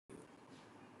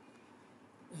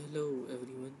Hello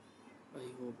everyone, I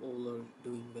hope all are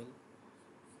doing well.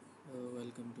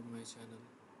 Welcome to my channel.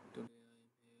 Today I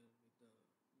am here with the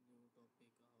new topic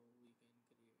how we can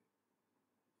create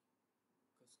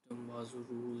custom Wazuh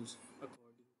rules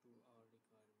according to our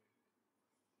requirement.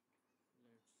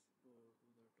 Let's go to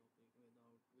the topic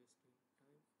without wasting time.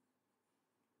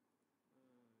 You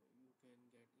can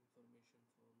get information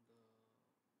from the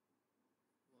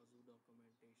Wazuh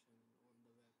documentation on the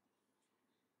web,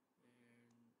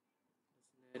 and the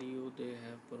scenario they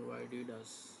have provided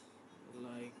us,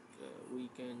 like we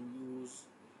can use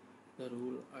the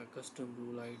rule custom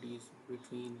rule IDs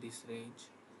between this range.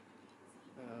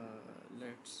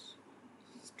 Let's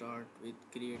start with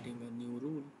creating a new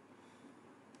rule.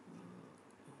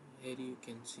 Here you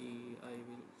can see I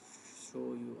will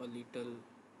show you a little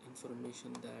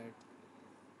information that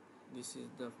this is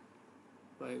the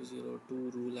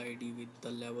 502 rule ID with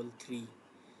the level 3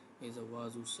 is a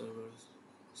Wazuh server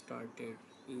started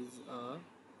is a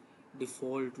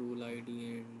default rule ID,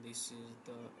 and this is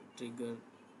the trigger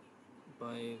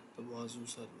by the Wazuh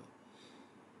server.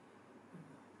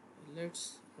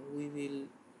 We will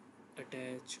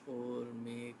attach or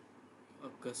make a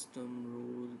custom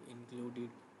rule included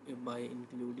by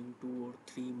including two or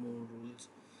three more rules.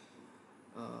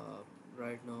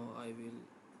 Right now I will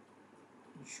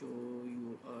show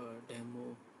you a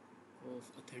demo of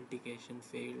authentication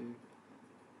failed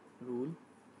rule,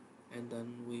 and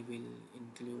then we will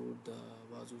include the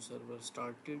Wazuh server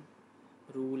started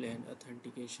rule and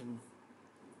authentication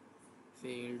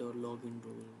failed or login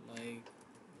rule. Like,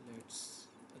 let's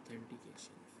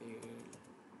authentication failed.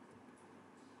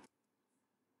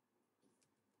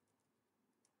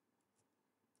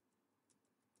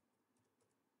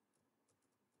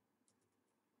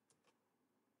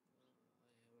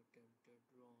 I have attempted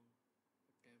wrong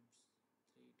attempts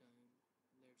 3 times.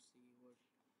 Let's see what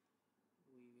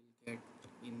we will get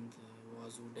in the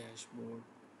Wazuh dashboard,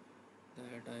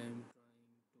 that I am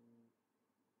trying to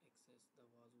access the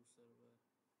Wazuh server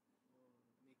or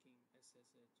making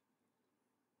SSH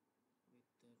with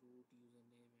the root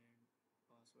username and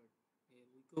password. Here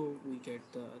we go, we get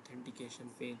the authentication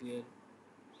failure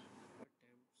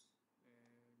attempts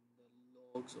and the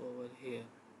logs over here.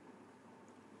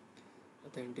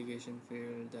 Authentication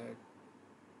failed, that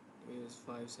is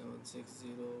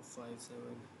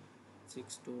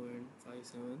 57605762 and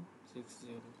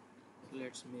 5760.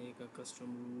 Let's make a custom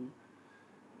rule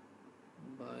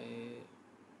by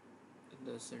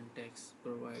the syntax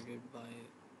provided by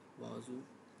Wazuh.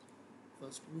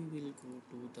 First we will go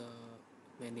to the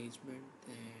management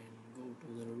and go to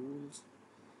the rules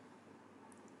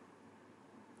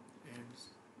and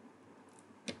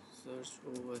search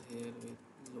over here with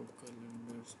local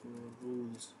underscore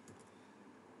rules.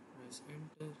 Press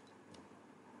enter,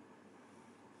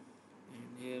 and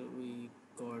here we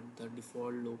got the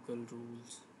default local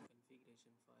rules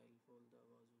configuration file for the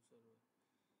Wazuh server.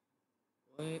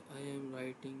 Why I am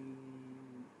writing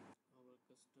our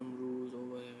custom rules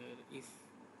over here? If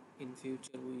in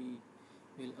future we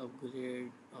will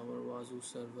upgrade our Wazuh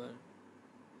server,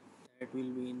 that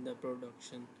will be in the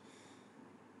production,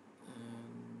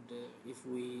 and if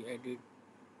we edit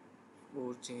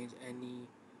or change any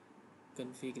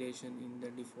configuration in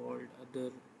the default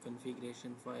other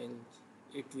configuration files,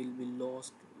 it will be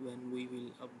lost when we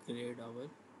will upgrade our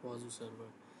Wazuh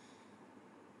server.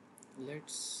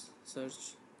 Let's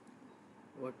search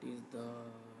what is the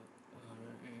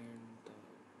and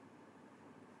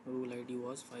the rule ID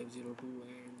was 502,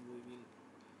 and we will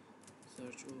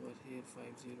search over here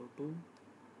 502, and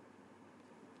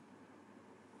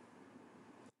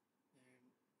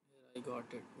here I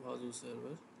got it, Wazuh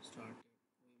server started.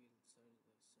 We will search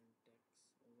the syntax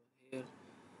over here,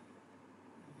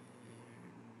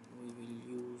 and we will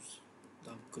use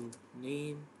the group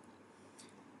name.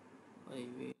 I will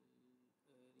remove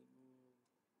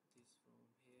this from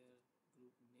here.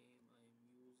 Group name I am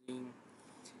using,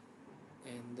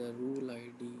 and the rule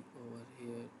ID over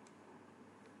here,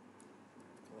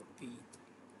 copy,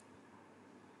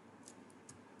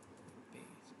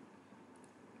 paste.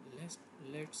 Let's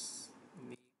make this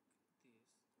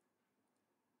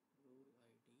rule ID like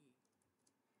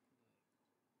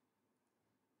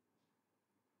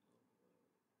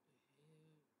over here.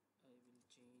 I will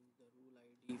change the rule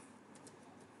ID,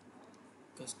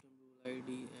 custom rule ID,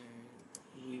 and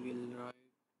we will write the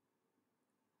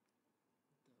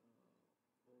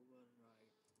override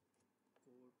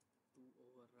code to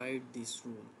override this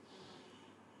rule.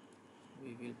 We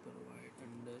will provide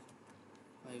under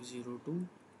 502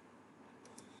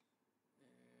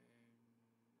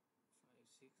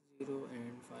 and 560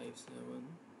 and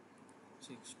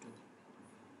 5762.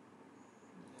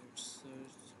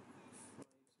 search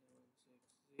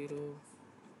 5760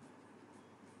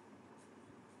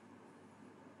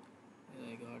 and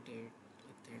I got it.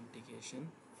 Authentication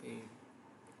failed.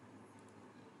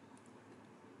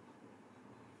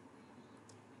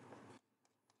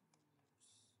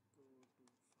 Let's go to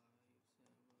 5760.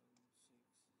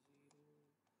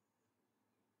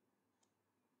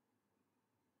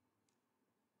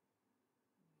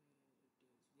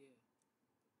 Where it is? Yeah,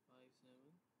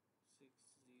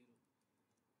 5760.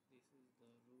 This is the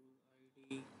rule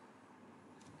ID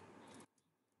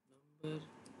number.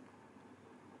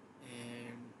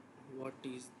 And what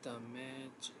is the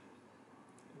match?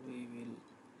 We will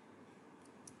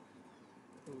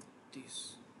put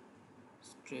this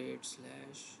straight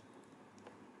slash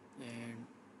and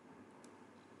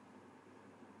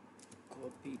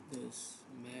copy this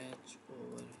match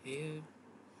over here,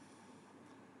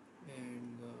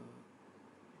 and the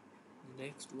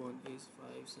next one is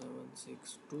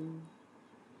 5762.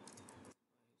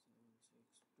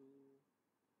 5762.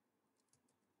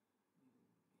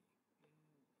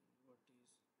 What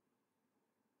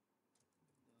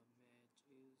is the match is,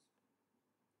 yeah.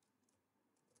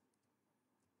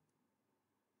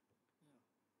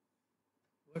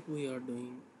 What we are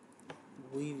doing,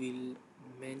 we will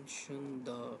mention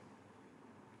the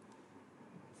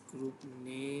group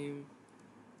name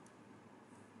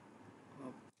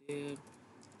up there.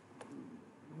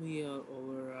 We are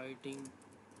overwriting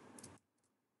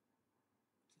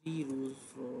three rules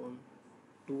from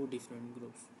three different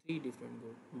groups.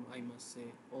 I must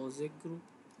say OZEC group,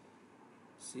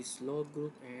 syslog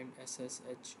group, and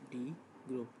SSHD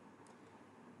group.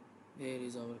 Here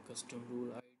is our custom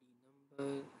rule ID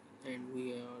number, and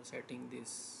we are setting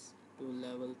this to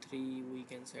level 3. We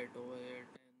can set over here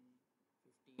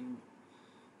 10, 15,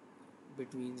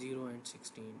 between 0 and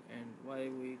 16. And why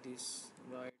we this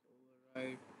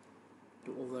override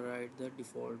to override the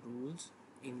default rules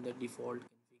in the default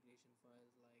configuration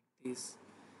files like this,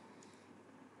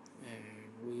 and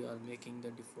we are making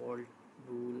the default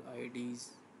rule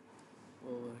IDs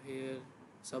over here.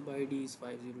 Sub IDs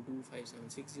 502,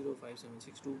 5760,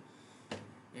 5762,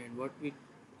 and what it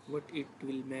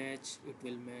will match, it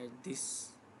will match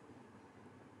this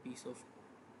piece of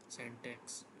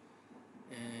syntax,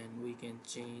 and we can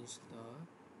change the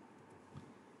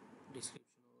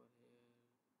description over here.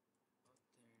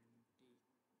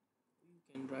 Authentic, you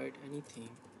can write anything.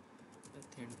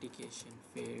 Authentication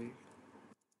failed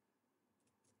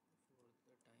for the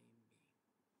time being.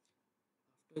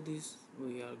 After this,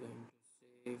 we are going to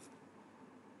save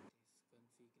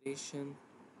this configuration,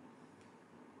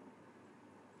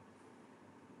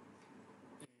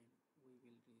 and we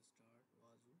will restart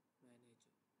Wazuh Manager.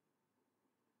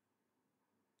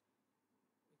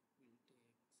 It will take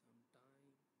some time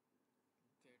to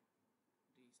get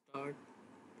restart.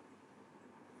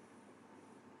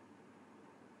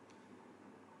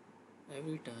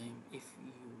 Every time if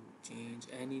you change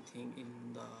anything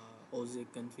in the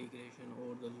OZEC configuration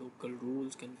or the local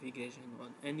rules configuration or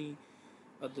any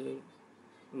other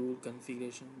rule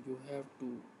configuration, you have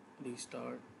to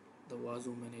restart the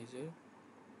Wazuh Manager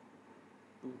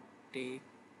to take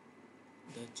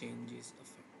the changes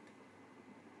effect.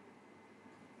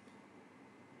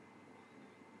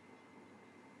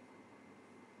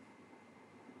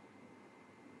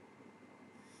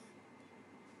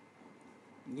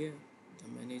 Yeah, the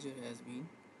manager has been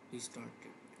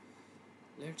restarted.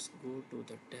 Let's go to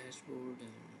the dashboard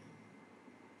and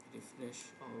refresh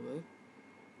our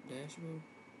dashboard.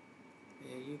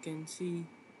 You can see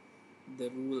the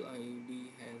rule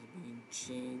ID has been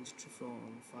changed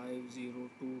from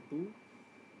 502 to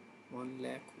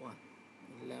 1,01,000.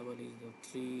 Level is the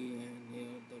 3, and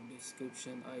here the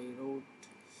description I wrote,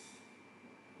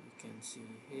 you can see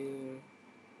here,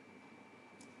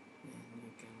 and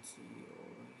you can see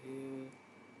over here.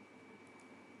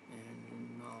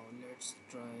 And now let's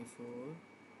try for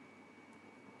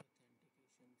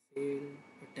authentication failed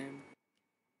attempt,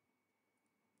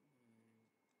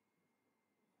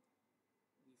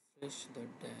 and refresh the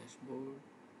dashboard.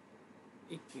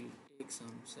 It will take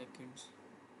some seconds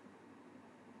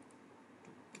to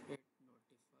get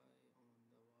notify on the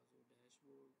Wazuh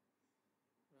dashboard.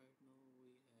 Right now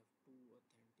we have two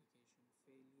authentication failure,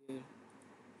 waiting for the update.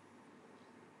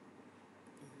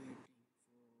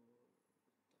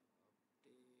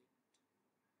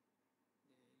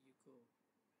 There you go.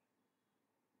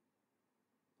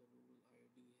 The rule ID has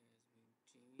been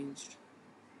changed.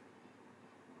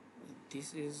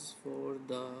 This is for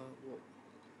the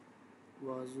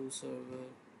Wazuh server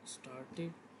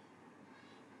started.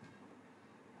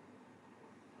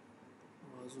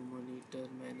 Wazuh monitor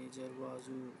manager,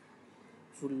 Wazuh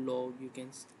full log. You can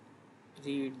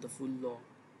read the full log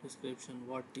description,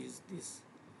 what is this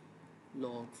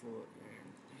log for, and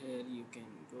here you can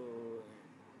go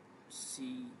and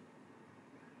see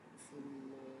full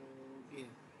log.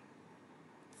 Yeah,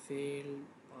 failed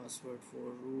password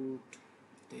for root.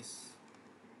 This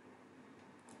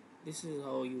is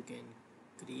how you can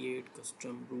create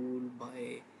custom rule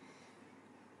by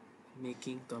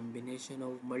making combination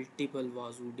of multiple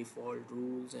Wazuh default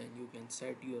rules, and you can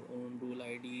set your own rule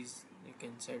IDs, you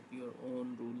can set your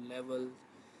own rule levels,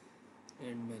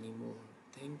 and many more.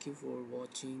 Thank you for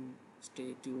watching.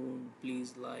 Stay tuned.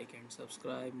 Please like and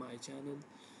subscribe my channel.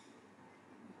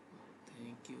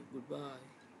 Thank you.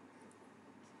 Goodbye.